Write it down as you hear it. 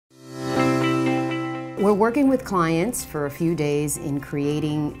We're working with clients for a few days in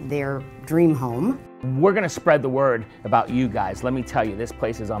creating their dream home. We're gonna spread the word about you guys. Let me tell you, this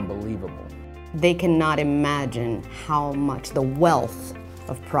place is unbelievable. They cannot imagine how much the wealth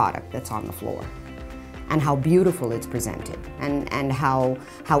of product that's on the floor and how beautiful it's presented and how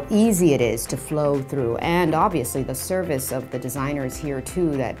easy it is to flow through. And obviously the service of the designers here too,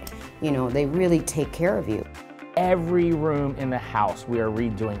 that, you know, they really take care of you. Every room in the house we are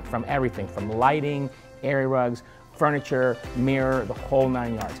redoing, from everything, from lighting, area rugs, furniture, mirror, the whole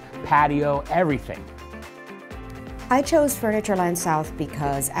 9 yards, patio, everything. I chose Furnitureland South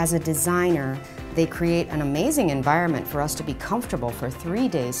because as a designer, they create an amazing environment for us to be comfortable for 3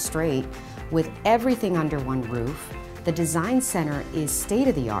 days straight with everything under one roof. The design center is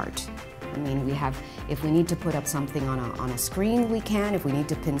state-of-the-art. I mean, we have, if we need to put up something on a screen, we can. If we need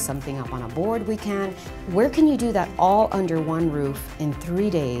to pin something up on a board, we can. Where can you do that all under one roof in 3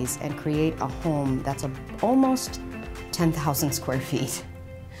 days and create a home that's almost 10,000 square feet?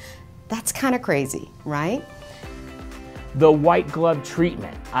 That's kind of crazy, right? The white glove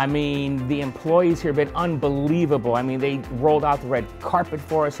treatment. I mean, the employees here have been unbelievable. I mean, they rolled out the red carpet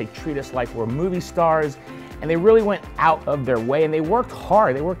for us. They treat us like we're movie stars. And they really went out of their way, and they worked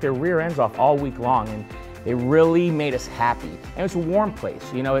hard. They worked their rear ends off all week long, and they really made us happy. And it's a warm place.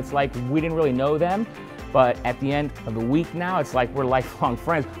 You know, it's like we didn't really know them, but at the end of the week now, it's like we're lifelong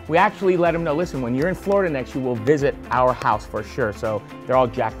friends. We actually let them know, listen, when you're in Florida next year, we'll visit our house for sure. So they're all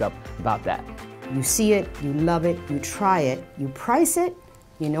jacked up about that. You see it, you love it, you try it, you price it,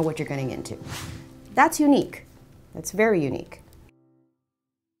 you know what you're getting into. That's unique. That's very unique.